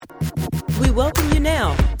We welcome you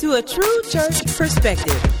now to A True Church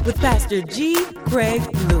Perspective with Pastor G. Craig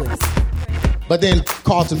Lewis. But then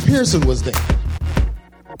Carlton Pearson was there.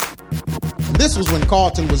 This was when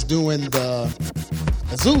Carlton was doing the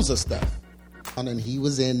Azusa stuff. And he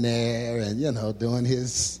was in there and, doing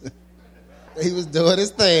his... He was doing his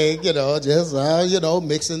thing, just,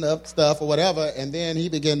 mixing up stuff or whatever. And then he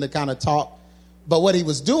began to kind of talk. But what he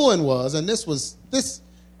was doing was, and this was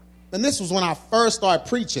when I first started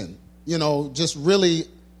preaching, just really,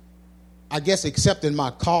 I guess, accepting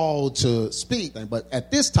my call to speak. But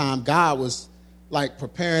at this time, God was like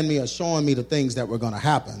preparing me or showing me the things that were going to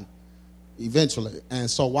happen eventually.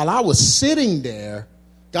 And so while I was sitting there,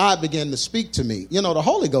 God began to speak to me. The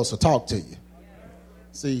Holy Ghost will talk to you.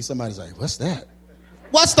 See, somebody's like, what's that?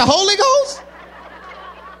 What's the Holy Ghost?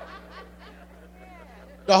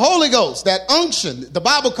 The Holy Ghost, that unction. The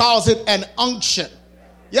Bible calls it an unction.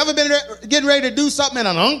 You ever been getting ready to do something and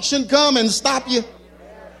an unction come and stop you?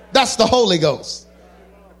 That's the Holy Ghost.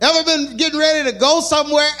 Ever been getting ready to go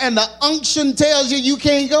somewhere and the unction tells you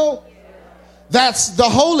can't go? That's the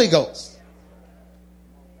Holy Ghost.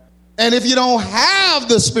 And if you don't have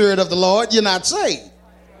the Spirit of the Lord, you're not saved.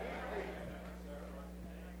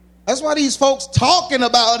 That's why these folks talking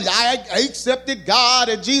about, I accepted God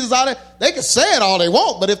and Jesus out there. They can say it all they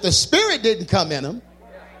want, but if the Spirit didn't come in them,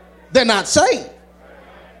 they're not saved.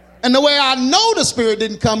 And the way I know the Spirit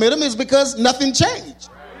didn't come in them is because nothing changed.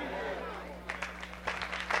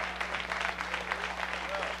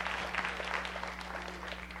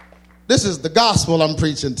 This is the gospel I'm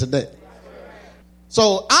preaching today.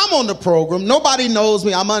 So I'm on the program. Nobody knows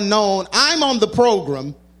me. I'm unknown. I'm on the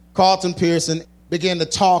program. Carlton Pearson began to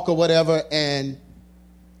talk or whatever, and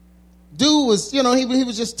dude was, he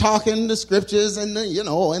was just talking the scriptures and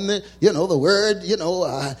the word,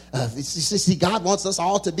 see, God wants us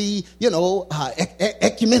all to be,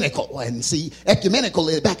 ecumenical. And see, ecumenical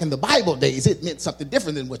is back in the Bible days, it meant something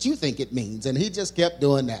different than what you think it means. And he just kept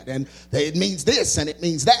doing that. And it means this and it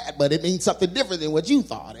means that, but it means something different than what you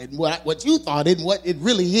thought and what you thought and what it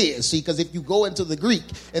really is. See, because if you go into the Greek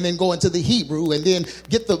and then go into the Hebrew and then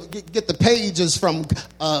get the pages from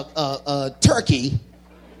Turkey,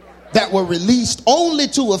 that were released only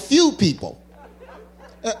to a few people.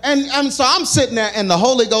 And so I'm sitting there and the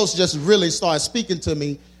Holy Ghost just really started speaking to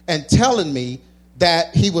me and telling me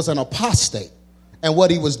that he was an apostate and what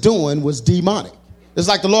he was doing was demonic. It's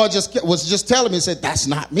like the Lord was just telling me, he said, that's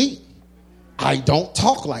not me. I don't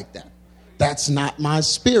talk like that. That's not my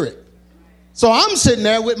spirit. So I'm sitting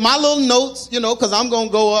there with my little notes, because I'm going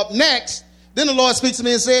to go up next. Then the Lord speaks to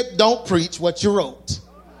me and said, don't preach what you wrote.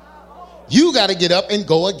 You got to get up and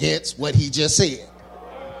go against what he just said.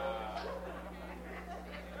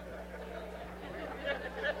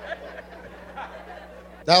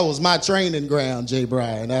 That was my training ground, Jay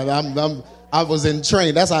Bryan. I was in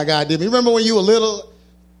training. That's how God did me. Remember when you were little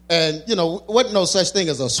and, wasn't no such thing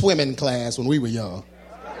as a swimming class when we were young.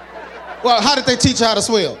 Well, how did they teach you how to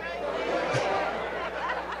swim?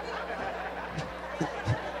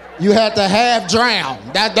 You had to half drown.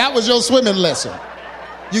 That was your swimming lesson.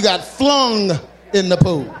 You got flung in the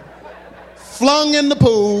pool. Flung in the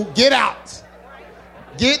pool, get out.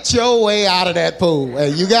 Get your way out of that pool.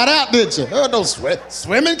 And you got out, didn't you? Oh, no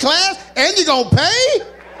swimming class? And you gonna pay?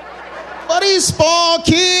 For these spoiled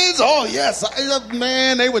kids? Oh, yes.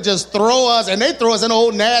 Man, they would just throw us, and they throw us in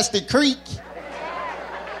old nasty creek.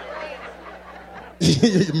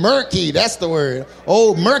 Murky, that's the word.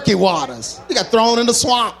 Old murky waters. You got thrown in the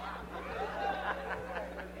swamp.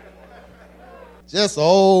 Just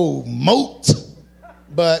old moat.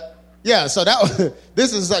 But yeah, so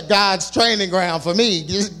this is God's training ground for me.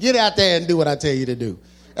 Just get out there and do what I tell you to do.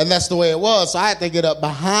 And that's the way it was. So I had to get up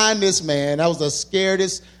behind this man. That was the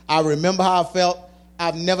scariest. I remember how I felt.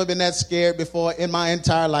 I've never been that scared before in my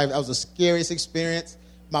entire life. That was the scariest experience.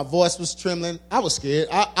 My voice was trembling. I was scared.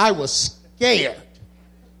 I was scared.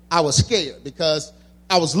 I was scared because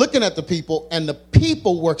I was looking at the people, and the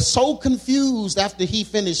people were so confused after he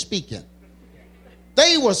finished speaking.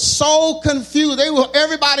 They were so confused.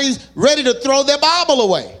 Everybody's ready to throw their Bible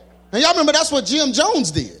away. And y'all remember that's what Jim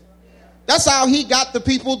Jones did. That's how he got the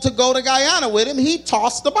people to go to Guyana with him. He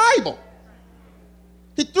tossed the Bible.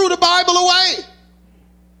 He threw the Bible away.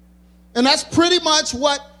 And that's pretty much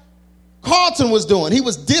what Carlton was doing. He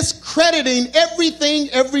was discrediting everything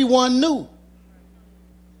everyone knew.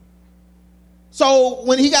 So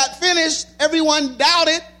when he got finished, everyone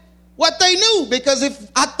doubted what they knew, because if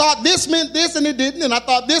I thought this meant this and it didn't, and I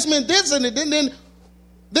thought this meant this and it didn't,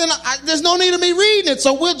 then there's no need of me reading it,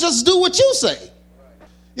 so we'll just do what you say.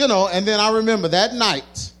 And then I remember that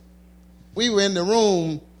night, we were in the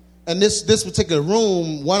room, And this particular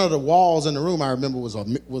room, one of the walls in the room, I remember was a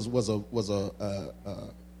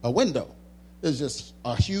window. It was just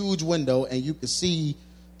a huge window, and you could see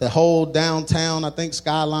the whole downtown, I think,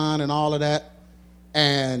 skyline and all of that.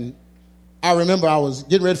 And I remember I was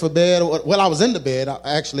getting ready for bed. Well, I was in the bed,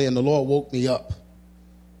 actually, and the Lord woke me up.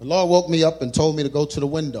 The Lord woke me up and told me to go to the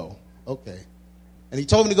window. Okay. And he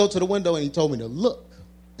told me to go to the window, and he told me to look.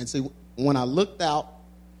 And see, when I looked out,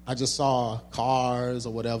 I just saw cars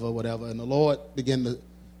or whatever. And the Lord began to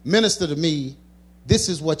minister to me. This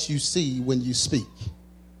is what you see when you speak.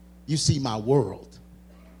 You see my world.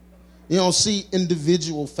 You don't see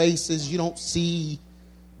individual faces. You don't see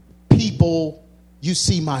people. You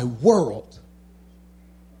see my world.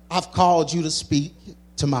 I've called you to speak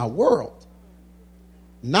to my world.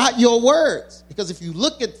 Not your words. Because if you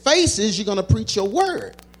look at faces, you're going to preach your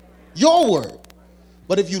word. Your word.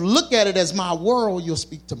 But if you look at it as my world, you'll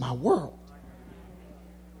speak to my world.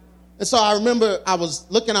 And so I remember I was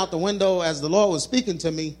looking out the window as the Lord was speaking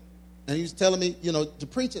to me. And he was telling me, to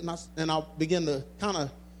preach it. And I began to kind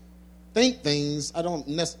of think things. I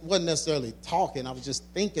wasn't necessarily talking. I was just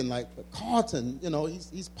thinking like, but Carlton,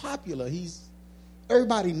 he's popular.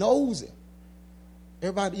 Everybody knows him.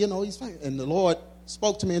 Everybody, he's fine. And the Lord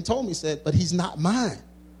spoke to me and told me, said, but he's not mine.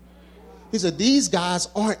 He said, these guys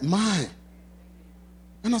aren't mine.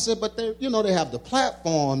 And I said, but they have the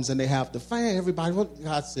platforms and they have the fan. Everybody, what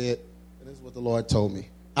God said, and this is what the Lord told me.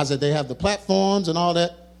 I said, they have the platforms and all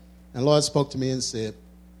that. And the Lord spoke to me and said,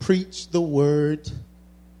 preach the word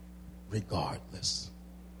regardless.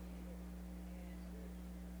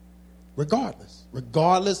 Regardless.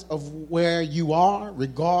 Regardless of where you are,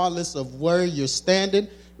 regardless of where you're standing,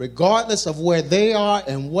 regardless of where they are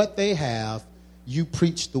and what they have, you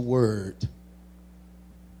preach the word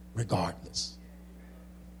regardless.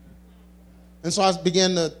 And so I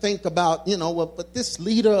began to think about, but this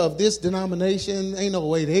leader of this denomination, ain't no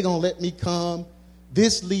way they going to let me come.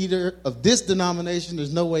 This leader of this denomination,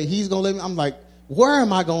 there's no way he's going to let me. I'm like, where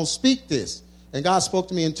am I going to speak this? And God spoke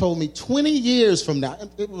to me and told me 20 years from now,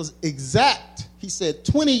 it was exact. He said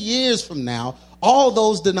 20 years from now, all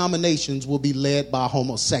those denominations will be led by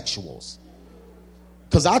homosexuals.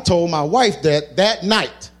 Because I told my wife that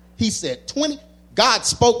night. He said God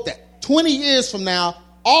spoke that 20 years from now,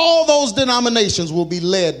 all those denominations will be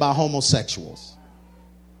led by homosexuals.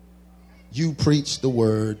 You preach the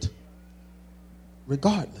word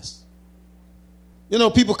regardless.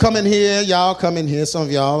 People come in here, y'all come in here, some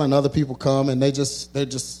of y'all and other people come and they're just,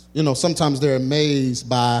 sometimes they're amazed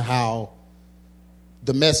by how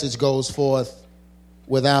the message goes forth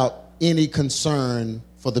without any concern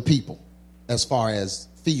for the people as far as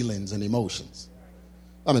feelings and emotions.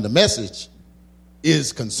 I mean, the message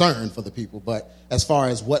is concern for the people, but as far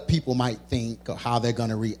as what people might think or how they're going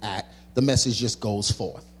to react, the message just goes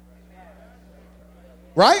forth.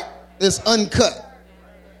 Right? It's uncut.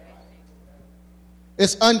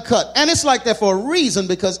 It's uncut. And it's like that for a reason,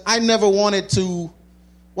 because I never wanted to.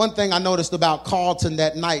 One thing I noticed about Carlton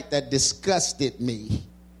that night that disgusted me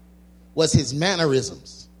was his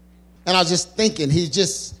mannerisms. And I was just thinking, he's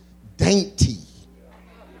just dainty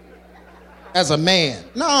as a man.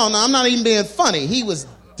 No, I'm not even being funny. He was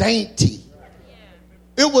dainty.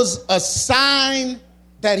 It was a sign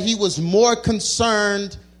that he was more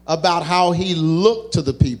concerned about how he looked to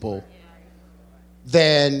the people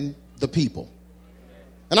than the people.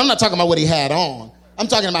 And I'm not talking about what he had on. I'm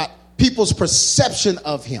talking about people's perception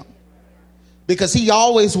of him. Because he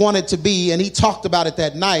always wanted to be, and he talked about it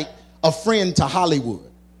that night, a friend to Hollywood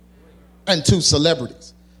and to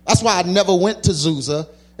celebrities. That's why I never went to Azusa,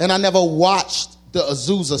 and I never watched the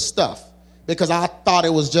Azusa stuff, because I thought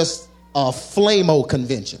it was just a flame-o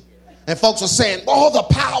convention. And folks were saying, the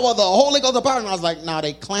power, the Holy Ghost, the power. And I was like,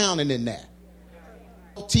 they clowning in that.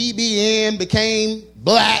 TBN became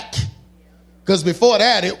black, because before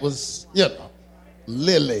that it was,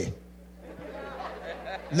 Lily.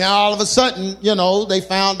 Now all of a sudden, they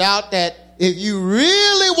found out that if you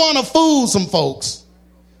really want to fool some folks,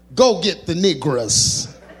 go get the Negroes.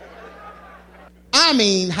 I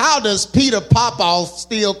mean, how does Peter Popoff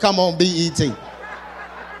still come on BET?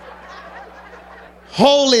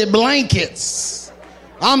 Holy blankets.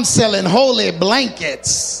 I'm selling holy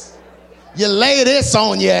blankets. You lay this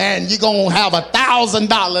on you and you're going to have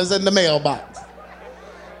 $1,000 in the mailbox.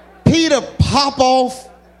 Peter Popoff,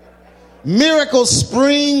 Miracle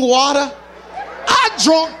Spring water. I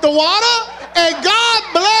drunk the water and God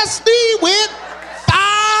blessed me with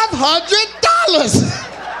 $500.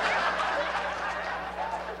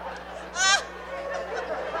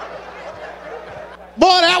 Boy,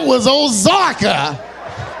 that was Ozarka.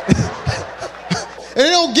 And they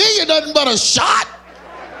don't give you nothing but a shot.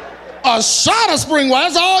 A shot of spring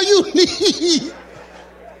water, that's all you need.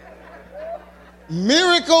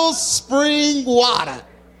 Miracle spring water.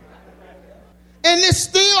 And it's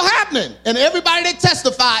still happening. And everybody that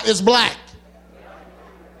testify is black.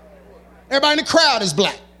 Everybody in the crowd is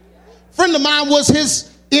black. A friend of mine was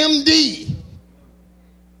his MD.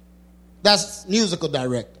 That's musical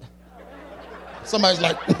director. Somebody's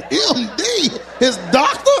like, MD? His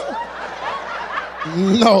doctor?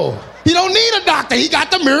 No. He don't need a doctor. He got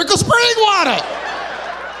the miracle spring water.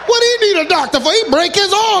 What do he need a doctor for? He break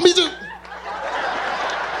his arm. He just...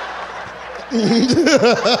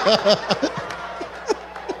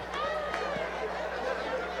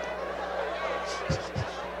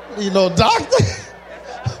 You know, doctor.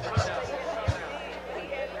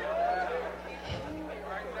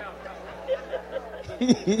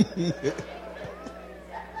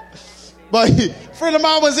 But a friend of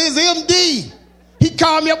mine was his MD. He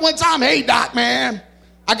called me up one time. Hey, doc, man,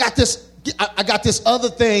 I got this other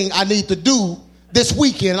thing I need to do this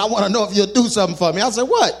weekend. I want to know if you'll do something for me. I said,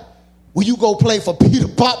 what? Will you go play for Peter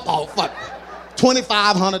Popoff for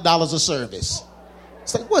 $2,500 a service?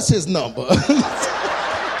 It's like, what's his number?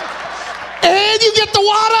 And you get the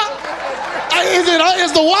water?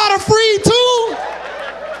 Is the water free too?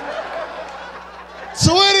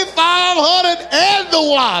 $2,500 and the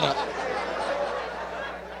water.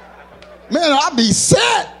 Man, I'll be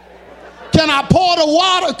set. Can I pour the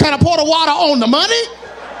water? Can I pour the water on the money?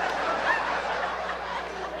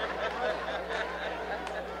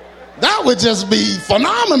 That would just be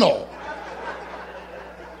phenomenal.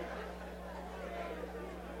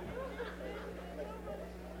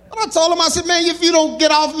 But I told him, I said, man, if you don't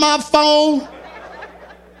get off my phone,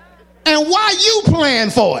 and why you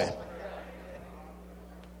playing for it?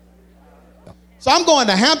 So I'm going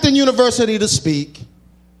to Hampton University to speak.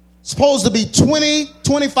 Supposed to be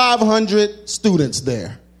 2,500 students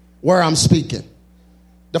there where I'm speaking.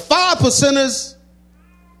 The 5%ers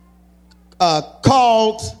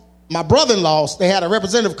called my brother-in-law. They had a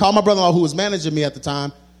representative call my brother-in-law who was managing me at the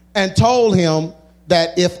time and told him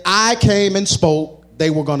that if I came and spoke,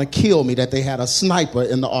 they were going to kill me, that they had a sniper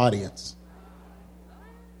in the audience.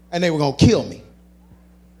 And they were going to kill me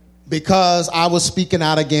because I was speaking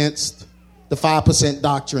out against the 5%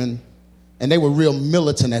 doctrine. And they were real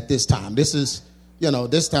militant at this time. This is,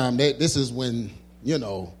 this is when,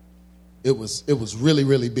 it was really,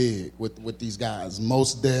 really big with these guys.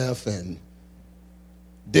 Most Def and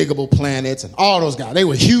Diggable Planets and all those guys. They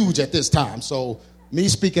were huge at this time. So me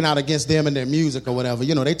speaking out against them and their music or whatever,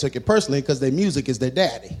 they took it personally because their music is their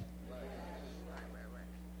daddy.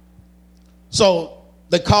 So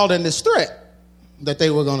they called in this threat that they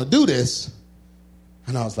were going to do this.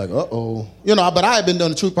 And I was like, uh-oh. But I had been doing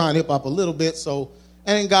the truth behind hip-hop a little bit, and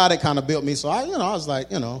then God had kind of built me. So I was like,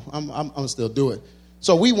 I'm still do it.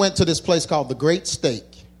 So we went to this place called The Great Steak.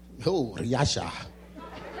 Oh, Yasha.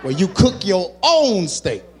 Where you cook your own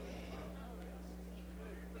steak.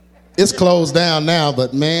 It's closed down now,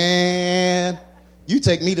 but man, you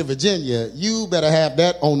take me to Virginia, you better have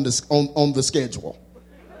that on the schedule.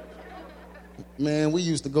 Man, we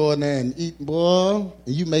used to go in there and eat, boy,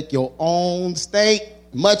 and you make your own steak,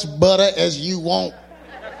 much butter as you want,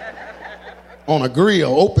 on a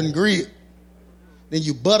grill, open grill. Then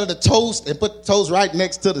you butter the toast and put the toast right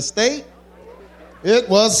next to the steak. It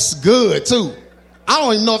was good, too. I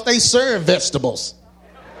don't even know if they serve vegetables.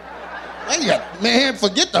 Man,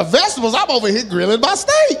 forget the vegetables. I'm over here grilling my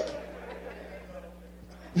steak.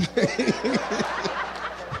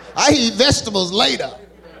 I eat vegetables later.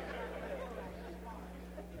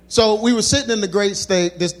 So we were sitting in the Great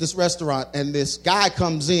Steak, this restaurant, and this guy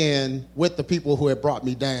comes in with the people who had brought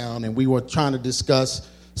me down, and we were trying to discuss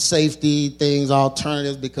safety things,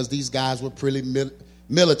 alternatives, because these guys were pretty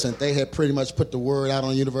militant. They had pretty much put the word out on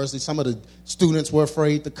the university. Some of the students were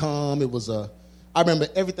afraid to come. I remember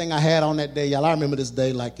everything I had on that day, y'all. I remember this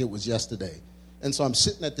day like it was yesterday. And so I'm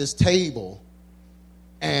sitting at this table,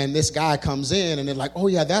 and this guy comes in, and they're like, oh,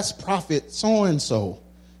 yeah, that's Prophet so-and-so.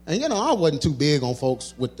 And, I wasn't too big on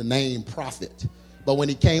folks with the name Prophet. But when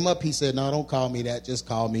he came up, he said, no, don't call me that. Just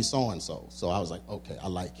call me so-and-so. So I was like, okay, I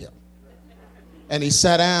like him. And he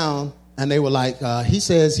sat down, and they were like, he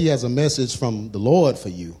says he has a message from the Lord for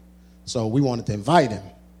you. So we wanted to invite him.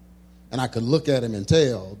 And I could look at him and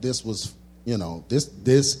tell this was,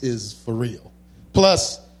 this is for real.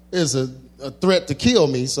 Plus, there's a threat to kill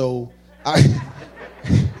me. So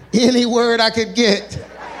any word I could get...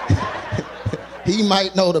 He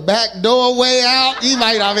might know the back door way out. He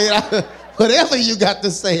might, whatever you got to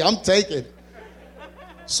say, I'm taking.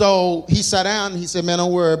 So he sat down and he said, man,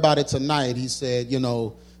 don't worry about it tonight. He said,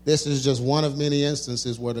 this is just one of many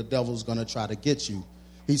instances where the devil's going to try to get you.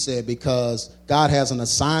 He said, because God has an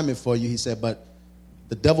assignment for you. He said, but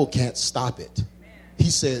the devil can't stop it. He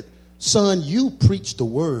said, son, you preach the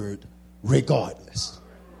word regardless.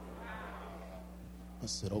 I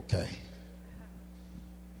said, okay.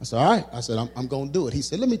 I said, all right. I said, I'm going to do it. He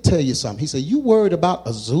said, let me tell you something. He said, you worried about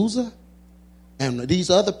Azusa and these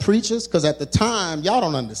other preachers? Because at the time, y'all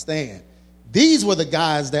don't understand. These were the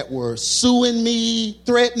guys that were suing me,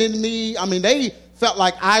 threatening me. I mean, they felt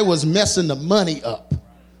like I was messing the money up.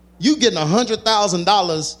 You getting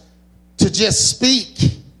 $100,000 to just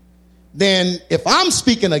speak. Then if I'm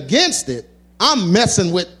speaking against it, I'm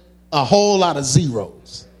messing with a whole lot of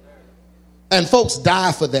zeros. And folks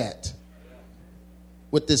die for that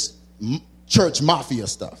with this church mafia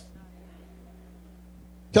stuff.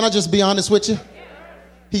 Can I just be honest with you?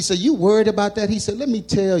 He said, you worried about that? He said, let me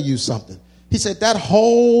tell you something. He said, that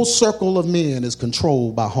whole circle of men is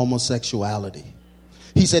controlled by homosexuality.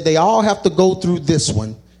 He said, they all have to go through this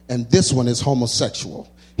one, and this one is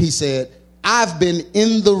homosexual. He said, I've been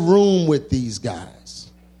in the room with these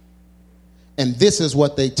guys, and this is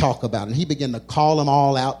what they talk about. And he began to call them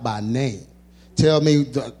all out by name. Tell me,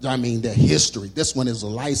 their history. This one is a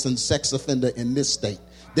licensed sex offender in this state.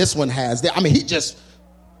 This one has that.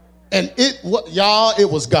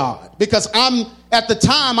 It was God. Because at the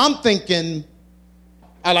time, I'm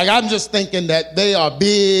just thinking that they are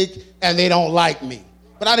big and they don't like me.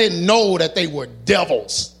 But I didn't know that they were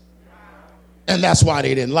devils. And that's why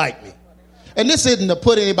they didn't like me. And this isn't to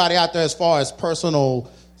put anybody out there as far as personal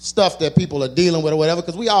stuff that people are dealing with or whatever,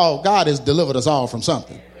 because God has delivered us all from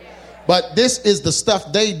something. But this is the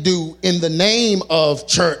stuff they do in the name of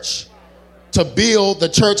church to build the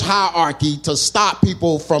church hierarchy to stop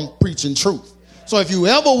people from preaching truth. So if you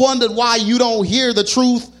ever wondered why you don't hear the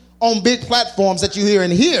truth on big platforms that you hear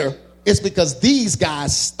in here, it's because these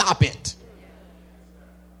guys stop it.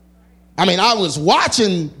 I was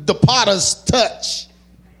watching the Potter's Touch,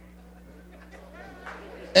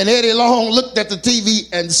 and Eddie Long looked at the TV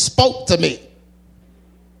and spoke to me.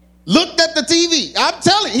 Looked at the TV. I'm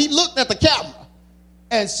telling you, he looked at the camera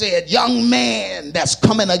and said, young man that's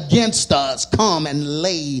coming against us,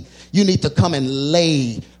 you need to come and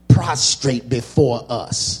lay prostrate before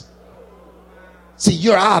us. See,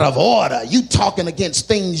 you're out of order. You talking against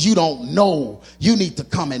things you don't know. You need to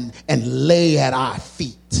come and lay at our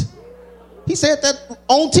feet. He said that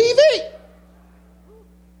on TV.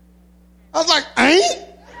 I was like, I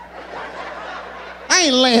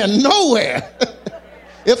ain't laying nowhere.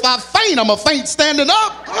 If I faint, I'm going to faint standing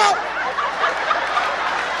up.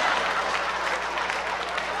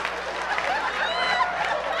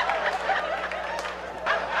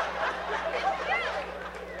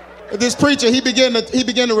 This preacher, he began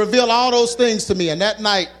to reveal all those things to me. And that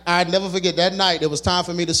night, I'd never forget, that night, it was time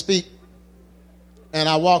for me to speak. And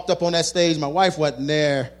I walked up on that stage. My wife wasn't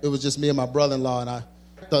there. It was just me and my brother-in-law. And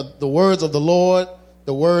the words of the Lord,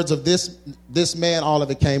 the words of this man, all of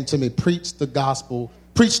it came to me. Preach the gospel.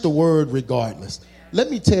 Preach the word regardless. Let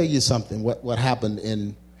me tell you something, what happened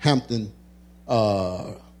in Hampton,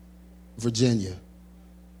 Virginia.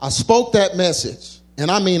 I spoke that message, and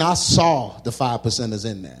I saw the 5%ers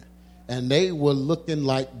in there. And they were looking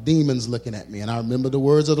like demons looking at me. And I remember the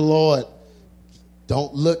words of the Lord.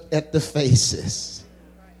 Don't look at the faces.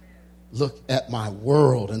 Look at my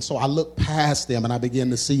world. And so I looked past them, and I began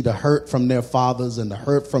to see the hurt from their fathers and the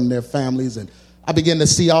hurt from their families. And I began to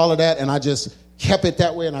see all of that, and I just kept it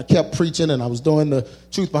that way, and I kept preaching, and I was doing the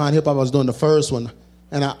Truth Behind Hip Hop. I was doing the first one,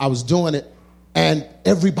 and I was doing it, and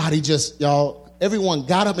everybody everyone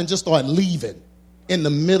got up and just started leaving in the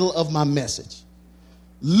middle of my message.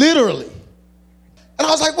 Literally. And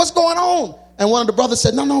I was like, what's going on? And one of the brothers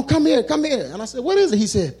said, no, come here. And I said, what is it? He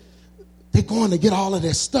said, they're going to get all of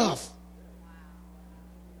their stuff.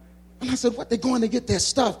 And I said, what? They're going to get their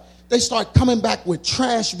stuff? They start coming back with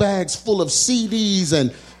trash bags full of CDs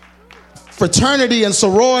and fraternity and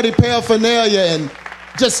sorority paraphernalia and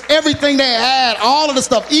just everything they had, all of the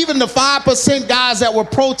stuff. Even the 5% guys that were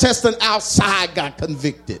protesting outside got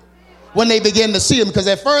convicted when they began to see them, because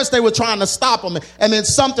at first they were trying to stop them, and then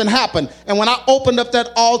something happened. And when I opened up that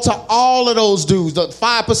altar, all of those dudes, the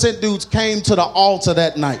 5% dudes, came to the altar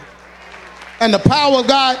that night. And the power of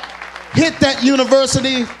God hit that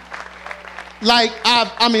university like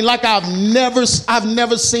I've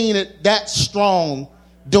never seen it that strong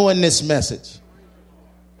doing this message.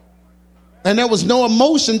 And there was no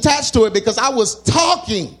emotion attached to it because I was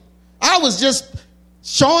talking. I was just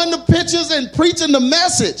showing the pictures and preaching the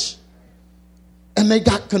message. And they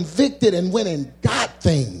got convicted and went and got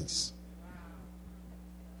things.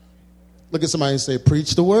 Look at somebody and say,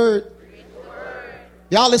 preach the word. Preach the word.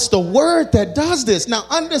 Y'all, it's the word that does this. Now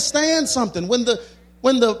understand something. When the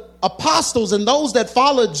when the apostles and those that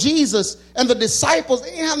followed Jesus and the disciples,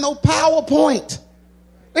 they didn't have no PowerPoint.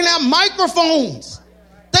 They didn't have microphones.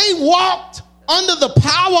 They walked under the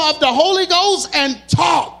power of the Holy Ghost and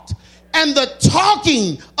talked. And the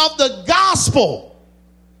talking of the gospel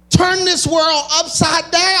turned this world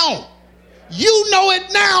upside down. You know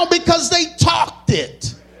it now because they talked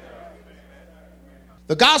it.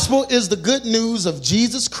 The gospel is the good news of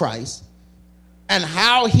Jesus Christ and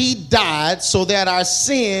how he died so that our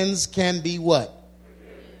sins can be what?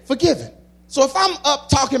 Forgiven. So if I'm up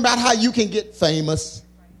talking about how you can get famous,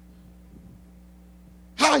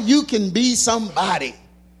 how you can be somebody,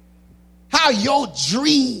 how your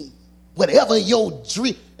dream, whatever your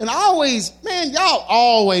dream. And y'all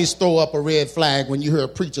always throw up a red flag when you hear a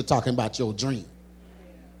preacher talking about your dream.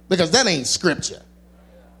 Because that ain't scripture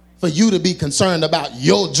for you to be concerned about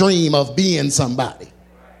your dream of being somebody.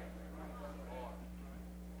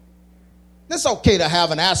 It's okay to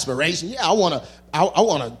have an aspiration. Yeah, I want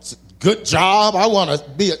a good job. I want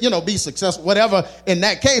to be successful, whatever in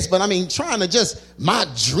that case. But I mean, trying to just my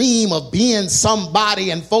dream of being somebody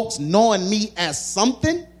and folks knowing me as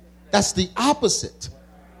something, that's the opposite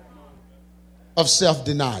of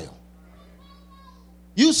self-denial.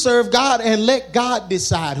 You serve God and let God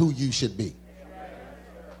decide who you should be.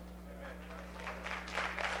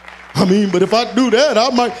 But if I do that, I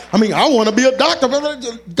want to be a doctor.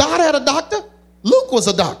 God had a doctor. Luke was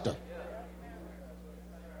a doctor.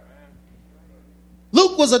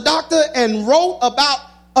 Luke was a doctor and wrote about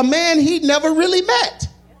a man he'd never really met.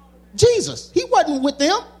 Jesus. He wasn't with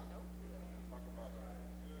them.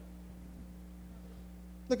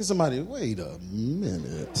 Look at somebody. Wait a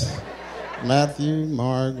minute. Matthew,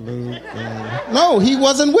 Mark, Luke. No, he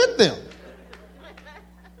wasn't with them.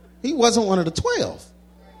 He wasn't one of the 12.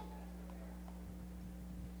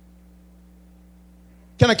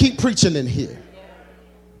 Can I keep preaching in here?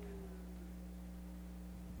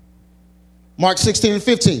 Mark 16 and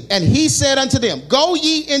 15. And he said unto them, go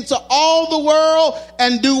ye into all the world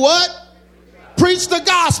and do what? Preach the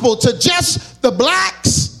gospel to just the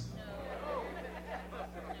blacks.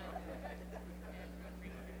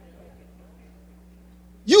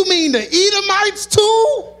 You mean the Edomites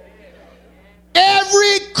too?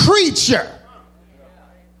 Every creature.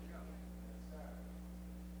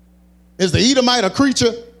 Is the Edomite a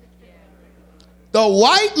creature? The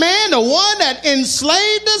white man, the one that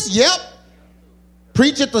enslaved us, yep.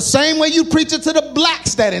 Preach it the same way you preach it to the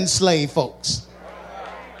blacks that enslave folks.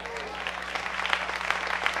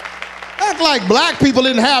 Act like black people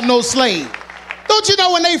didn't have no slave. Don't you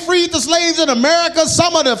know when they freed the slaves in America,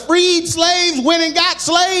 some of the freed slaves went and got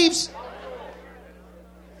slaves?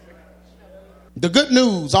 The good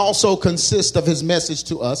news also consists of his message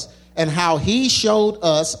to us and how he showed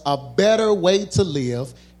us a better way to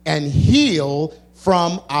live and heal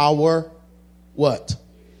from our what?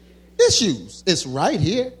 Issues. It's right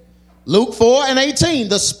here. Luke 4 and 18.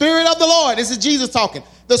 The Spirit of the Lord. This is Jesus talking.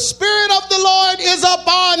 The Spirit of the Lord is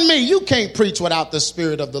upon me. You can't preach without the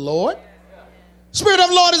Spirit of the Lord. Spirit of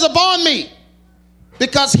the Lord is upon me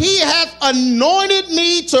because he hath anointed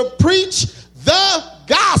me to preach the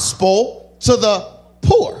gospel to the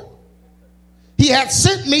poor. He hath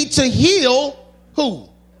sent me to heal who?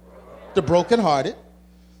 The brokenhearted.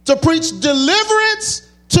 To preach deliverance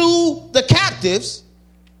to the captives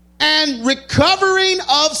and recovering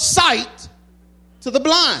of sight to the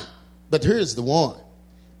blind. But here's the one.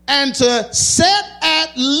 And to set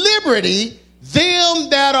at liberty them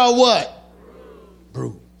that are what?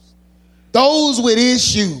 Bruised. Those with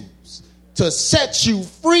issues. To set you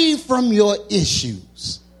free from your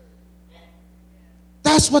issues.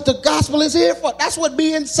 That's what the gospel is here for. That's what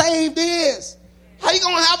being saved is. How you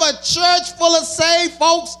going to have a church full of saved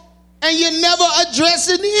folks and you're never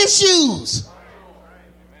addressing the issues?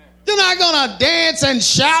 You're not going to dance and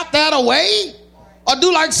shout that away or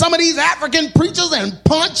do like some of these African preachers and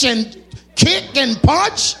punch and kick and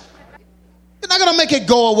punch. You're not going to make it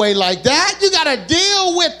go away like that. You got to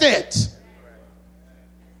deal with it.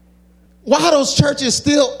 Why are those churches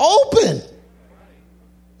still open?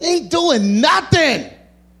 They ain't doing nothing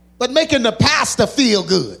but making the pastor feel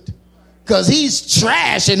good because he's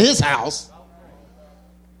trash in his house.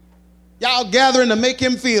 Y'all gathering to make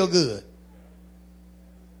him feel good.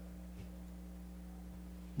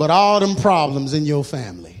 But all them problems in your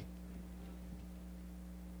family.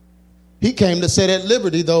 He came to set at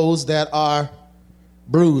liberty those that are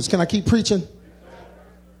bruised. Can I keep preaching?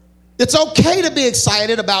 It's okay to be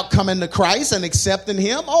excited about coming to Christ and accepting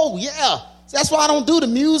him. Oh, yeah. That's why I don't do the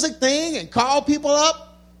music thing and call people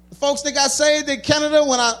up. The folks that got saved in Canada,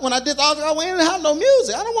 when I did all that, we didn't have no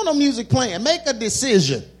music. I don't want no music playing. Make a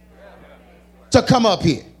decision. to come up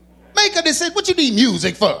here. Make a decision. What you need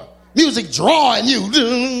music for? Music drawing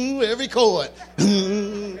you. Every chord.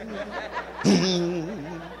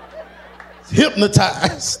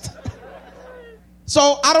 Hypnotized.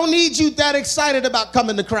 So I don't need you that excited about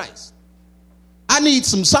coming to Christ. I need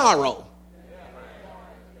some sorrow.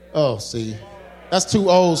 Oh, see, that's too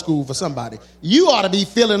old school for somebody. You ought to be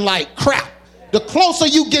feeling like crap. The closer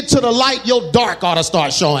you get to the light, your dark ought to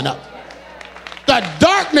start showing up. The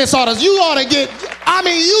darkness you ought to get,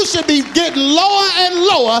 you should be getting lower and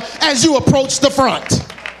lower as you approach the front.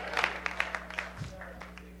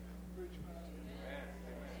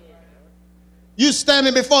 You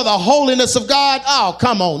standing before the holiness of God. Oh,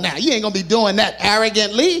 come on now. You ain't going to be doing that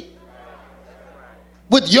arrogantly.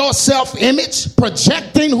 With your self-image,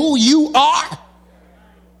 projecting who you are.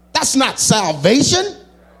 That's not salvation.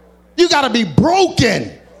 You got to be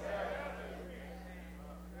broken.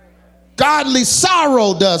 Godly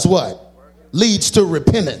sorrow does what? Leads to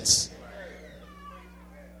repentance.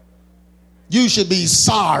 You should be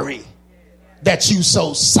sorry that you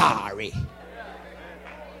so sorry.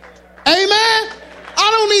 Amen. I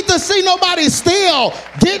don't need to see nobody still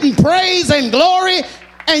getting praise and glory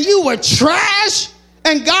and you were trash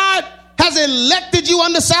and God has elected you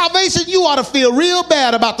under salvation. You ought to feel real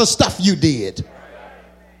bad about the stuff you did.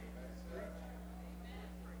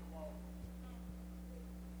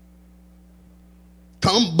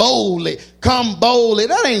 Come boldly. Come boldly.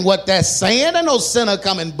 That ain't what that's saying. There's no sinner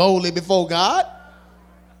coming boldly before God.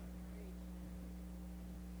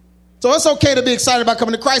 So it's okay to be excited about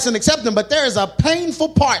coming to Christ and accept him, but there is a painful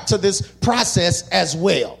part to this process as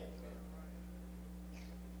well.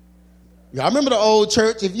 Y'all remember the old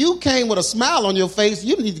church? If you came with a smile on your face,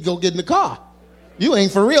 you need to go get in the car. You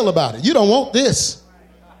ain't for real about it. You don't want this.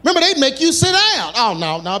 Remember, they'd make you sit down.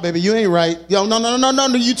 Oh, no, baby, you ain't right. Yo, no,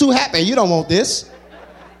 you too happy. You don't want this.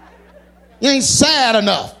 You ain't sad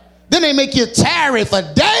enough. Then they make you tarry for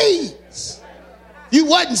days. You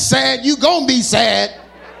wasn't sad. You gonna be sad.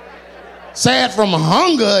 Sad from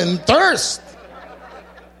hunger and thirst.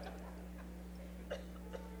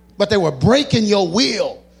 But they were breaking your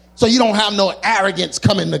will so you don't have no arrogance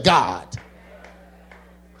coming to God.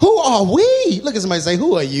 Who are we? Look at somebody say,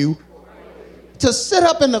 who are you? To sit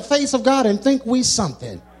up in the face of God and think we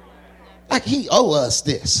something. Like he owe us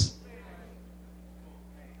this.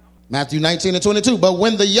 Matthew 19:22. But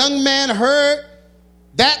when the young man heard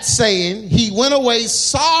that saying, he went away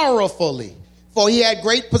sorrowfully, for he had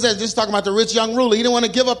great possessions. This is talking about the rich young ruler. He didn't want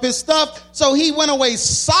to give up his stuff, so he went away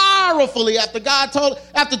sorrowfully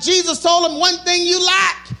after Jesus told him, one thing you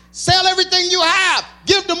lack, sell everything you have,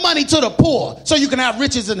 give the money to the poor so you can have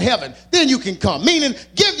riches in heaven. Then you can come. Meaning,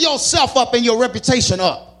 give yourself up and your reputation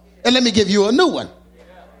up, and let me give you a new one.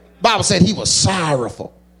 Bible said he was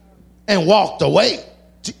sorrowful and walked away.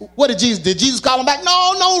 What did Jesus call him back?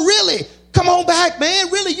 No, really. Come on back,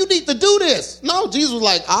 man. Really, you need to do this. No, Jesus was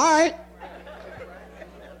like, all right.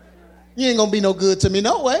 You ain't going to be no good to me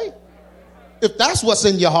no way. If that's what's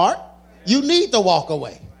in your heart, you need to walk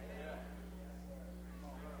away.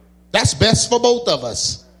 That's best for both of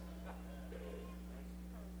us.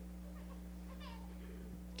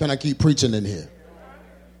 Can I keep preaching in here?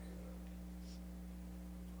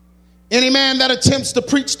 Any man that attempts to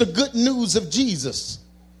preach the good news of Jesus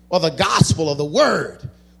or the gospel or the word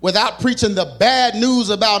without preaching the bad news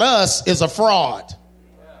about us is a fraud.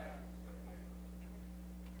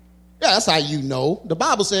 Yeah, that's how you know. The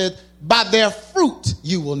Bible said, by their fruit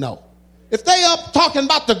you will know. If they up talking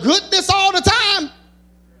about the goodness all the time,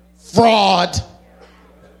 fraud.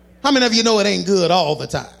 How many of you know it ain't good all the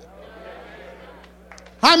time?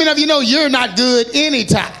 How many of you know you're not good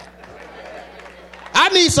anytime? I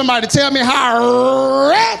need somebody to tell me how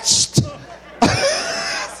wretched.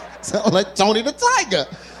 Sound like Tony the Tiger.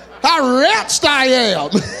 How wretched I am.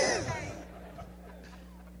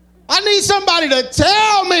 I need somebody to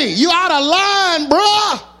tell me you out of line,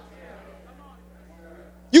 bruh.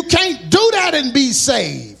 You can't do that and be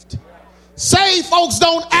saved. Saved folks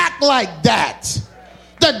don't act like that.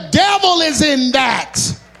 The devil is in that.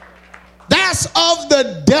 That's of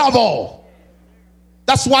the devil.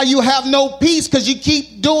 That's why you have no peace, because you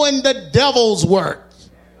keep doing the devil's work.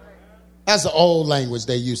 That's the old language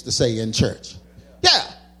they used to say in church. Yeah.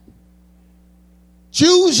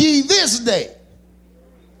 Choose ye this day.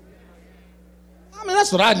 I mean,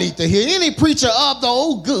 that's what I need to hear. Any preacher of the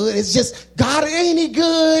old good is just, God, ain't he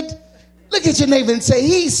good? Look at your neighbor and say,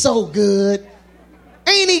 he's so good.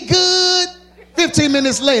 Ain't he good? 15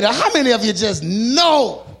 minutes later, how many of you just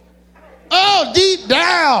know, oh, deep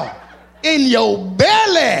down in your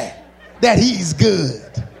belly, that he's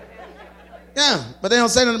good? Yeah, but they don't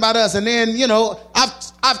say nothing about us. And then,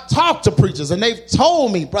 I've talked to preachers and they've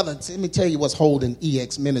told me, brother, let me tell you what's holding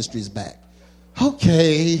EX Ministries back.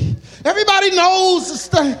 Okay. Everybody knows the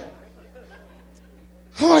stuff.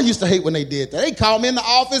 Oh, I used to hate when they did that. They called me in the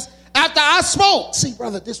office after I spoke. See,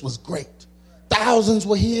 brother, this was great. Thousands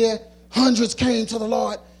were here. Hundreds came to the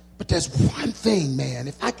Lord. But there's one thing, man.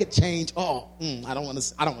 If I could change, I don't want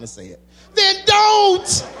to say it. Then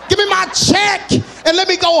don't. Give me my check and let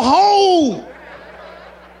me go home.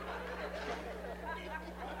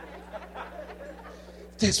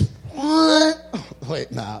 There's one. Oh,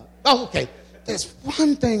 wait, now. Oh, okay. There's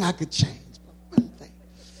one thing I could change. One thing.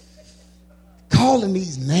 Calling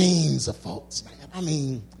these names of folks, man. I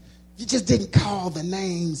mean, you just didn't call the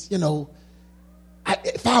names,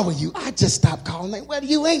 if I were you, I'd just stop calling names. Well,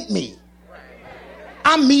 you ain't me.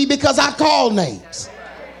 I'm me because I call names.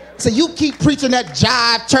 So you keep preaching that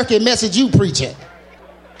jive turkey message you preaching.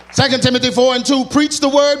 2 Timothy 4:2, preach the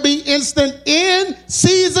word, be instant in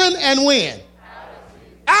season and when?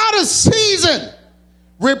 Out of season.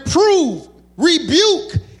 Reprove,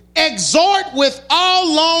 rebuke, exhort with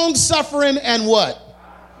all long suffering and what?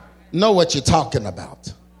 Know what you're talking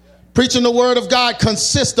about. Preaching the word of God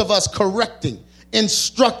consists of us correcting,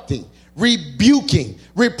 instructing, rebuking,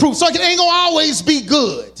 reproof. So it ain't gonna always be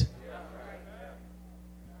good.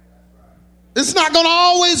 It's not gonna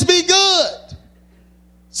always be good.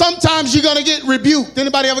 Sometimes you're gonna get rebuked.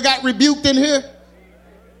 Anybody ever got rebuked in here?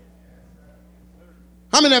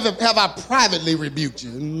 How many have I privately rebuked you?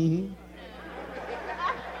 Mm-hmm.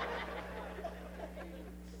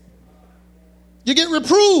 You get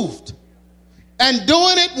reproved. And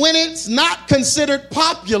doing it when it's not considered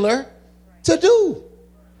popular to do.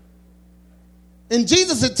 In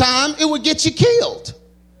Jesus' time, it would get you killed.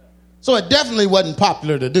 So it definitely wasn't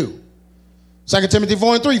popular to do. 2 Timothy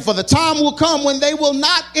 4:3, for the time will come when they will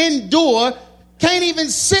not endure, can't even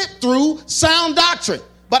sit through sound doctrine.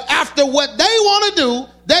 But after what they want to do,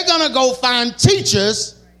 they're going to go find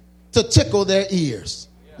teachers to tickle their ears.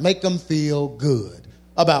 Make them feel good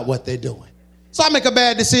about what they're doing. So I make a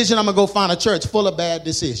bad decision, I'm going to go find a church full of bad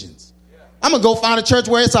decisions. I'm going to go find a church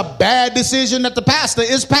where it's a bad decision that the pastor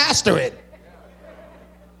is pastoring.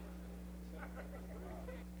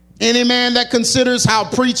 Any man that considers how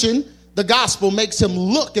preaching the gospel makes him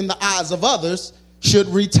look in the eyes of others should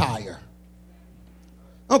retire.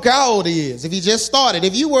 Okay, how old he is. If he just started,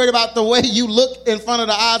 if you worried about the way you look in front of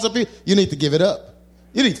the eyes of people, you need to give it up.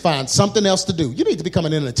 You need to find something else to do. You need to become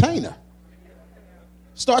an entertainer.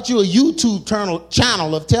 Start you a YouTube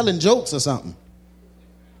channel of telling jokes or something.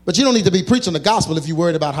 But you don't need to be preaching the gospel if you're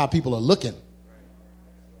worried about how people are looking.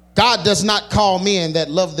 God does not call men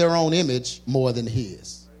that love their own image more than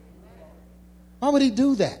his. Why would he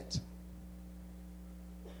do that?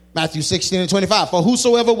 Matthew 16:25. For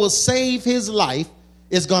whosoever will save his life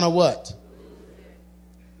is going to what?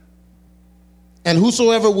 And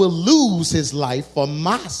whosoever will lose his life for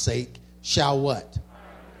my sake shall what?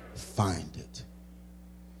 Find it.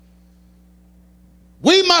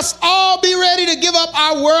 We must all be ready to give up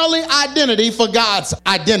our worldly identity for God's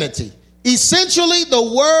identity. Essentially, the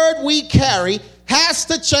word we carry has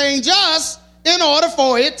to change us in order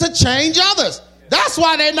for it to change others. That's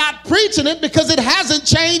why they're not preaching it, because it hasn't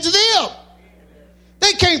changed them.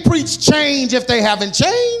 They can't preach change if they haven't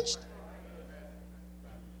changed.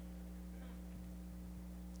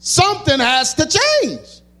 Something has to change.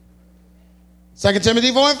 2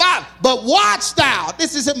 Timothy 4:5. But watch thou,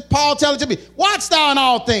 this is Paul telling Timothy, watch thou in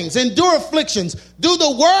all things, endure afflictions, do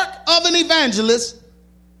the work of an evangelist,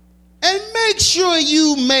 and make sure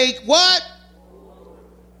you make what?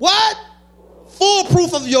 What? Full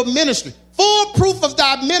proof of your ministry. Full proof of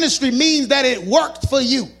thy ministry means that it worked for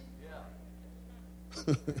you.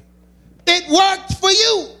 It worked for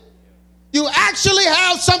you. You actually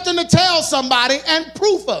have something to tell somebody and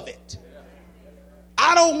proof of it.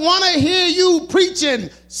 I don't want to hear you preaching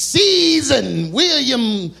season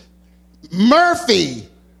William Murphy.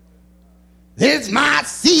 It's my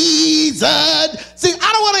season. See,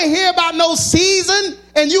 I don't want to hear about no season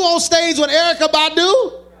and you on stage with Erykah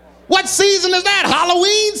Badu. What season is that?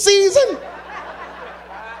 Halloween season?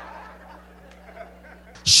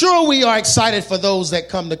 Sure, we are excited for those that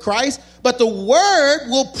come to Christ, but the word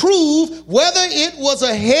will prove whether it was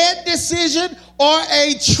a head decision or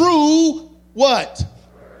a true what?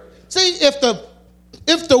 See, if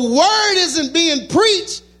the word isn't being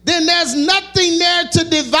preached, then there's nothing there to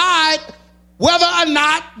divide whether or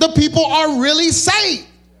not the people are really saved.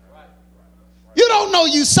 You don't know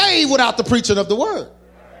you saved without the preaching of the word.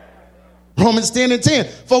 Romans 10:10.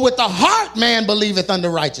 For with the heart man believeth unto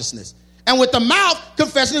righteousness, And with the mouth,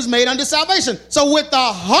 confession is made unto salvation. So with the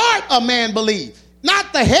heart a man believes,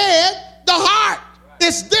 not the head, the heart.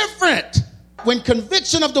 It's different. When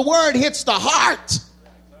conviction of the word hits the heart,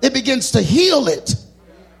 it begins to heal it.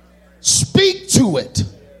 Speak to it.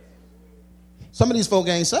 Some of these folk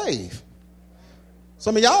ain't saved.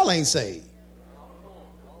 Some of y'all ain't saved.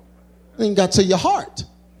 It ain't got to your heart.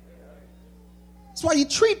 That's why you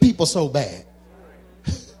treat people so bad.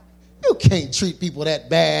 You can't treat people that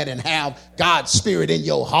bad and have God's spirit in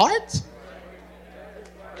your heart.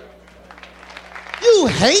 You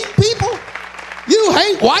hate people. You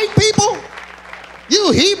hate white people.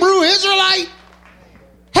 You Hebrew Israelite.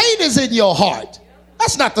 Hate is in your heart.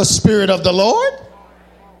 That's not the spirit of the Lord.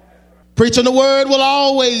 Preaching the word will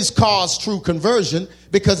always cause true conversion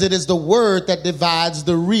because it is the word that divides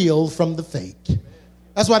the real from the fake.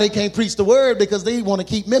 That's why they can't preach the word, because they want to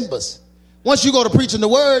keep members. Once you go to preaching the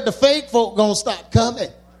word, the fake folk gonna stop coming.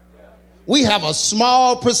 We have a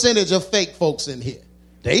small percentage of fake folks in here.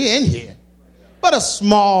 They in here, but a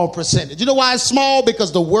small percentage. You know why it's small?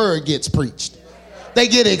 Because the word gets preached. They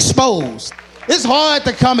get exposed. It's hard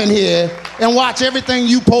to come in here and watch everything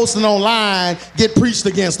you posting online get preached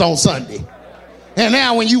against on Sunday. And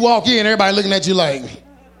now when you walk in, everybody looking at you like,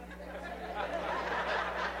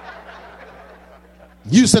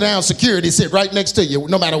 you sit down, security sit right next to you,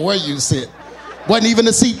 no matter where you sit. Wasn't even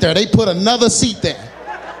a seat there. They put another seat there.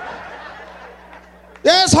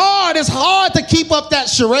 Yeah, it's hard. It's hard to keep up that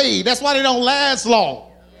charade. That's why they don't last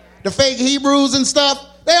long. The fake Hebrews and stuff,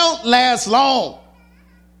 they don't last long.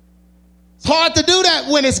 It's hard to do that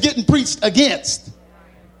when it's getting preached against.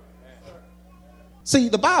 See,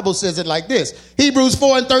 the Bible says it like this. Hebrews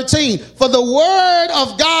 4:13. For the word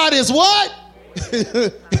of God is what?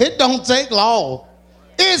 It don't take long.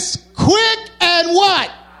 It's quick and what?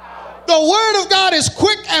 The word of God is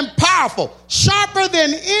quick and powerful, sharper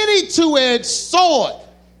than any two-edged sword,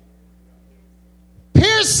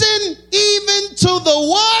 piercing even to the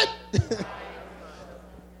what?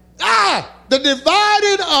 The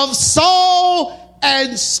dividing of soul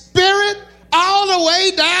and spirit, all the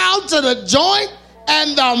way down to the joint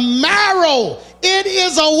and the marrow. It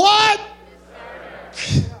is a what?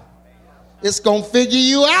 It's going to figure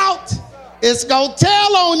you out. It's going to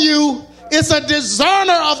tell on you. It's a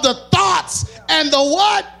discerner of the thoughts and the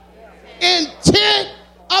what? Intent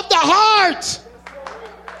of the heart.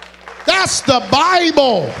 That's the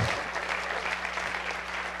Bible.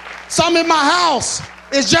 Some in my house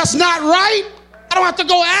is just not right. I don't have to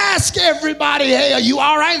go ask everybody, hey, are you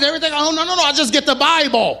all right? Is everything? Oh, no. I just get the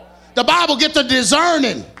Bible. The Bible get the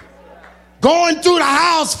discerning. Going through the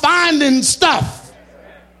house, finding stuff.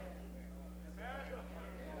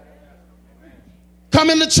 Come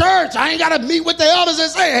into church. I ain't got to meet with the elders and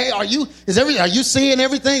say, hey, are you seeing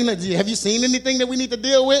everything? Have you seen anything that we need to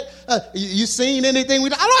deal with? You seen anything? I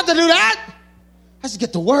don't have to do that. I just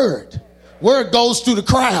get the word. Word goes through the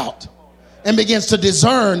crowd and begins to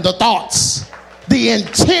discern the thoughts, the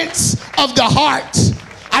intents of the heart.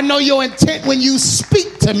 I know your intent when you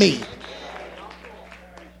speak to me.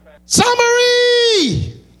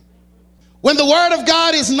 Summary. When the word of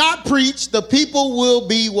God is not preached, the people will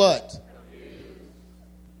be what?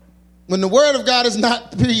 When the word of God is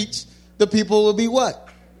not preached, the people will be what?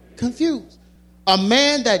 Confused. A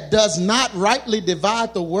man that does not rightly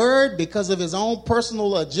divide the word because of his own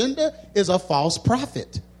personal agenda is a false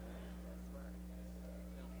prophet.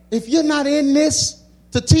 If you're not in this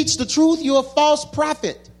to teach the truth, you're a false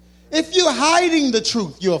prophet. If you're hiding the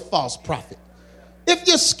truth, you're a false prophet. If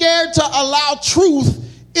you're scared to allow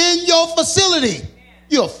truth in your facility,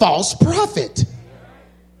 you're a false prophet.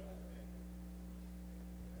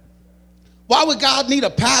 Why would God need a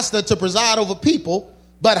pastor to preside over people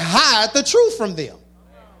but hide the truth from them?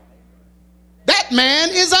 That man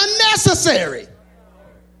is unnecessary.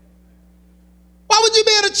 Why would you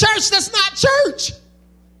be in a church that's not church?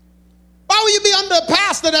 Why would you be under a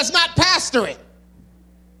pastor that's not pastoring?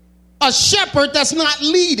 A shepherd that's not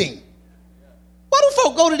leading? Why do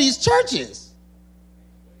folk go to these churches?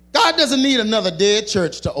 God doesn't need another dead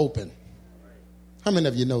church to open. How many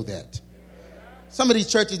of you know that? Some of these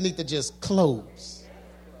churches need to just close.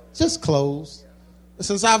 Just close.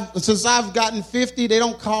 Since I've gotten 50, they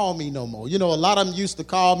don't call me no more. You know, a lot of them used to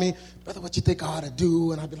call me, brother, what you think I ought to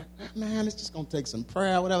do? And I'd be like, man, it's just going to take some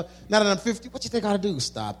prayer, whatever. Now that I'm 50, what you think I ought to do?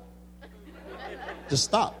 Stop. Just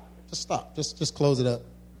stop. Just stop. Just close it up.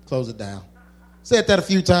 Close it down. Said that a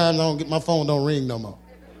few times. My phone don't ring no more.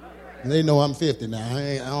 And they know I'm 50 now.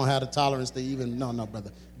 I don't have the tolerance to even, no,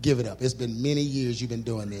 brother. Give it up. It's been many years you've been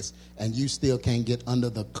doing this, and you still can't get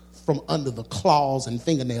from under the claws and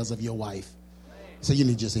fingernails of your wife. So you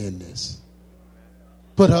need to just end this.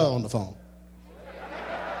 Put her on the phone.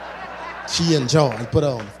 She in charge. Put her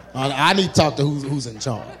on the phone. I need to talk to who's in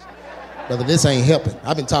charge. Brother, this ain't helping.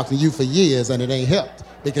 I've been talking to you for years and it ain't helped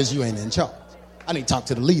because you ain't in charge. I need to talk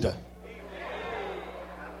to the leader.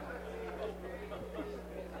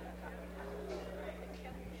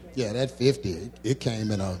 Yeah, that 50, it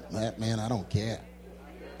came in a, man, I don't care.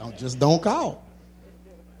 Don't call.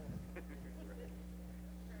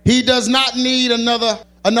 He does not need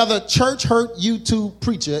another church hurt YouTube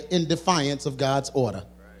preacher in defiance of God's order.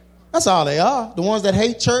 That's all they are. The ones that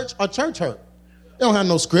hate church are church hurt. They don't have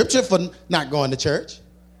no scripture for not going to church.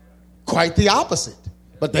 Quite the opposite.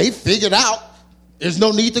 But they figured out there's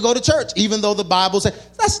no need to go to church, even though the Bible says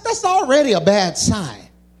that's already a bad sign.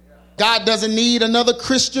 God doesn't need another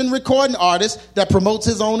Christian recording artist that promotes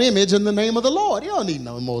his own image in the name of the Lord. He don't need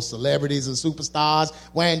no more celebrities and superstars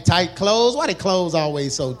wearing tight clothes. Why are their clothes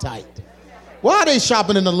always so tight? Why are they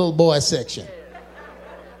shopping in the little boy section?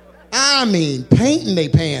 I mean, painting their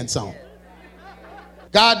pants on.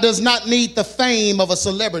 God does not need the fame of a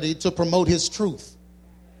celebrity to promote his truth.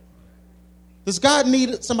 Does God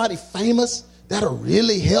need somebody famous that'll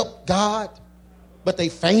really help God, but they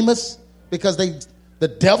famous because the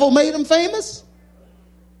devil made them famous?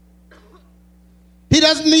 He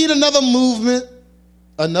doesn't need another movement,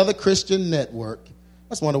 another Christian network.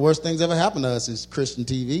 That's one of the worst things ever happened to us is Christian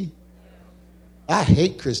TV. I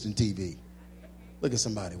hate Christian TV. Look at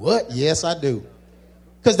somebody. What? Yes, I do.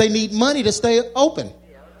 Because they need money to stay open.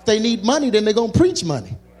 If they need money, then they're going to preach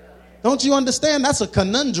money. Don't you understand? That's a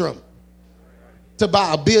conundrum to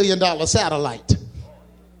buy $1 billion satellite.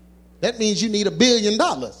 That means you need $1 billion.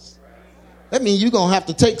 That means you're going to have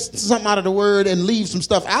to take something out of the word and leave some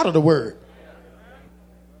stuff out of the word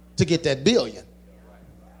to get that billion.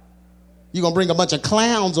 You're going to bring a bunch of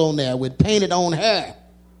clowns on there with painted on hair.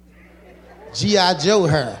 G.I. Joe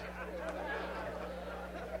hair.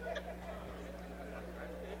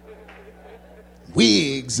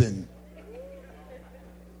 Wigs and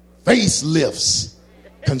facelifts.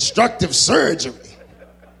 Constructive surgery.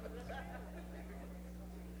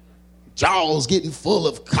 Jaws getting full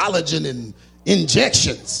of collagen and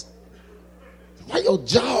injections. Why your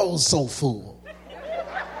jaws so full?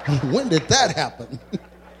 When did that happen?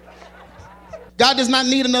 God does not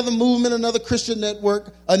need another movement, another Christian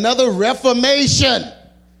network, another reformation.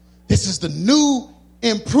 This is the new,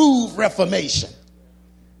 improved reformation.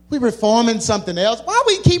 We're reforming something else. Why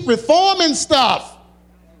we keep reforming stuff?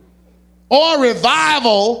 Or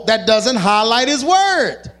revival that doesn't highlight his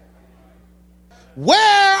word.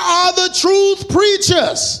 Where are the truth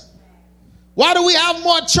preachers? Why do we have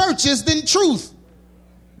more churches than truth?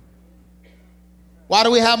 Why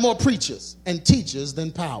do we have more preachers and teachers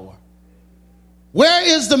than power? Where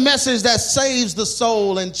is the message that saves the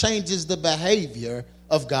soul and changes the behavior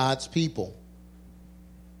of God's people?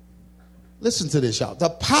 Listen to this, y'all. The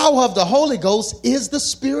power of the Holy Ghost is the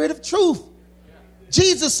Spirit of truth.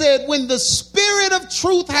 Jesus said, when the Spirit of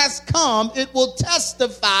truth has come, it will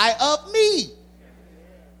testify of me.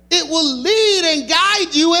 It will lead and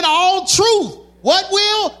guide you in all truth. What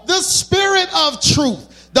will? The Spirit of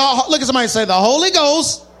truth. Look at somebody and say, the Holy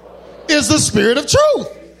Ghost is the Spirit of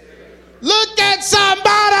truth. Look at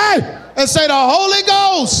somebody and say, the Holy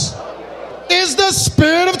Ghost is the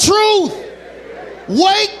Spirit of truth.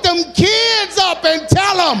 Wake them kids up and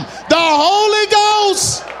tell them the Holy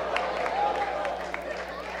Ghost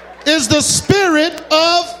is the Spirit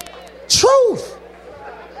of truth.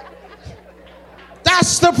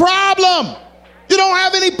 That's the problem. You don't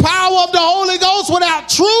have any power of the Holy Ghost without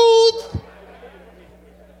truth.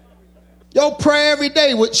 Your prayer every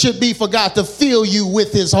day should be for God to fill you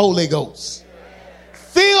with his Holy Ghost.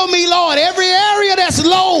 Fill me, Lord. Every area that's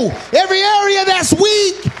low, every area that's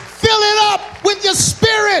weak, fill it up with your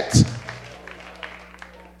Spirit.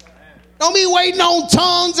 Don't be waiting on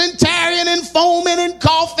tongues and tarrying and foaming and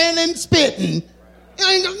coughing and spitting.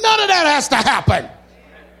 None of that has to happen.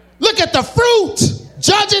 Look at the fruit.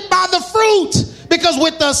 Judge it by the fruit. Because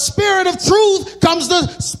with the Spirit of truth comes the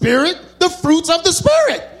Spirit, the fruits of the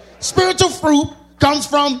Spirit. Spiritual fruit comes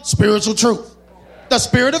from spiritual truth. The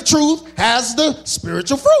Spirit of truth has the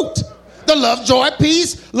spiritual fruit. The love, joy,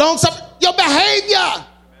 peace, long suffering, your behavior.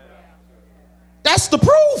 That's the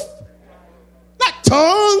proof. Not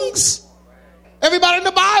tongues. Everybody in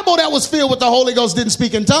the Bible that was filled with the Holy Ghost didn't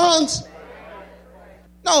speak in tongues.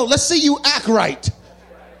 No, let's see you act right.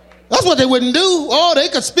 That's what they wouldn't do. Oh, they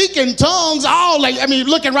could speak in tongues all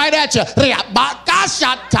looking right at you.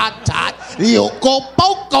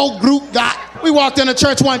 We walked in a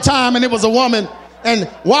church one time and it was a woman. And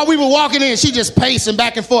while we were walking in, she just pacing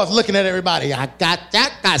back and forth looking at everybody.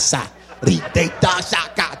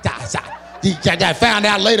 I found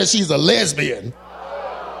out later she's a lesbian.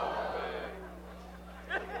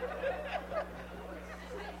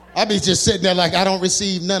 I be just sitting there like I don't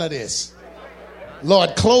receive none of this.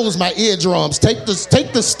 Lord, close my eardrums. Take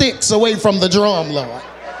the sticks away from the drum, Lord.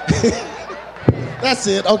 That's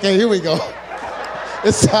it. Okay, here we go.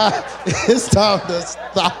 It's time to stop.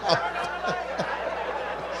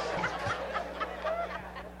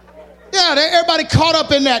 Yeah, everybody caught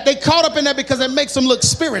up in that. They caught up in that because it makes them look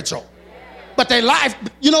spiritual. But their life,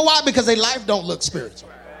 you know why? Because their life don't look spiritual.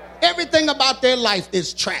 Everything about their life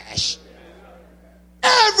is trash.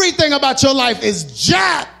 Everything about your life is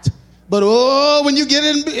jacked. But when you get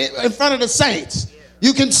in front of the saints,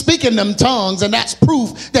 you can speak in them tongues, and that's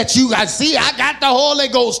proof that you guys see, I got the Holy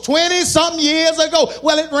Ghost 20-something years ago.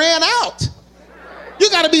 Well, it ran out. You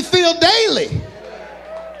got to be filled daily.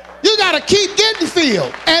 You got to keep getting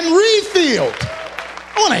filled and refilled.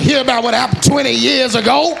 I want to hear about what happened 20 years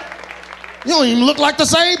ago. You don't even look like the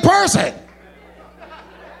same person.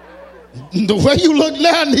 The way you look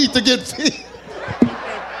now needs to get filled.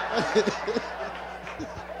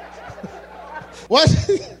 Once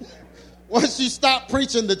you stop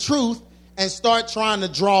preaching the truth and start trying to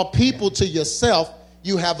draw people to yourself,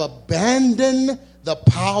 you have abandoned the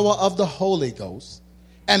power of the Holy Ghost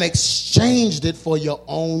and exchanged it for your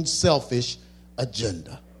own selfish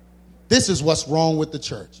agenda. This is what's wrong with the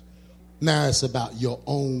church. Now it's about your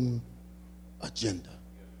own agenda.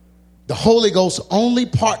 The Holy Ghost only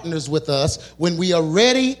partners with us when we are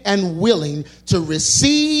ready and willing to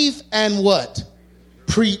receive and what?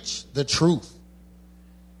 Preach the truth.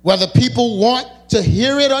 Whether people want to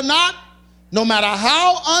hear it or not, no matter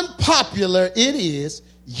how unpopular it is,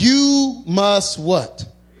 you must what?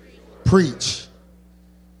 Preach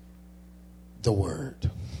the word.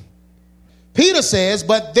 Peter says,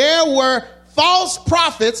 but there were false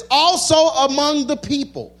prophets also among the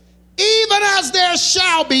people, even as there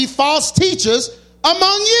shall be false teachers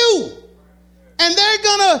among you. And they're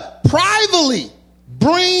going to privately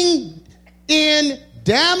bring in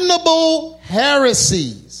damnable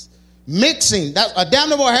heresies. Mixing. A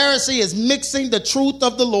damnable heresy is mixing the truth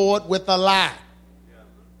of the Lord with a lie.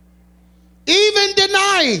 Even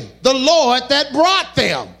denying the Lord that brought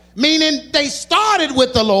them. Meaning they started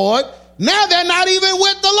with the Lord. Now they're not even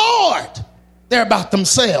with the Lord. They're about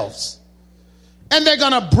themselves. And they're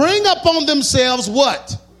going to bring upon themselves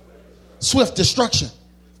what? Swift destruction.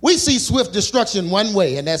 We see swift destruction one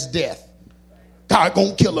way, and that's death. God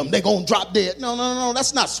going to kill them. They're going to drop dead. No.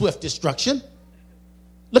 That's not swift destruction.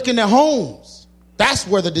 Look in their homes. That's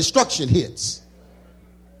where the destruction hits.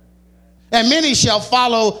 And many shall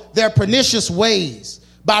follow their pernicious ways,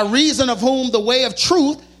 by reason of whom the way of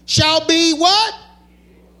truth shall be what?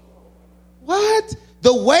 What?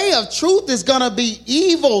 The way of truth is going to be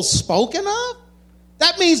evil spoken of?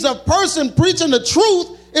 That means the person preaching the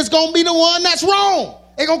truth is going to be the one that's wrong.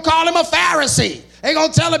 They're going to call him a Pharisee. They're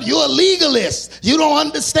going to tell him you're a legalist. You don't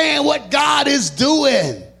understand what God is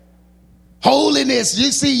doing. Holiness,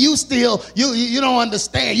 you see, you don't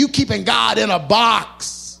understand. You keeping God in a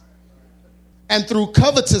box. And through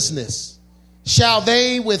covetousness shall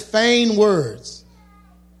they with vain words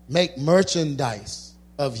make merchandise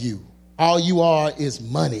of you. All you are is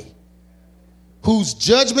money. Whose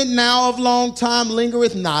judgment now of long time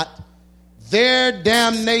lingereth not. Their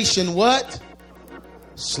damnation what?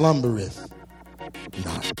 Slumbereth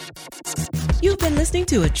not. You've been listening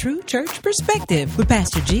to A True Church Perspective with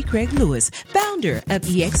Pastor G. Craig Lewis, founder of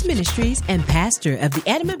EX Ministries and pastor of the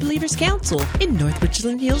Adamant Believers Council in North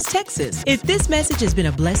Richland Hills, Texas. If this message has been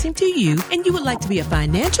a blessing to you and you would like to be a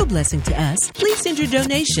financial blessing to us, please send your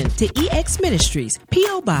donation to EX Ministries,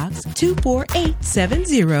 P.O. Box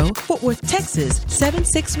 24870, Fort Worth, Texas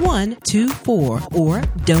 76124, or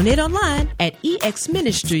donate online at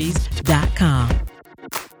exministries.com.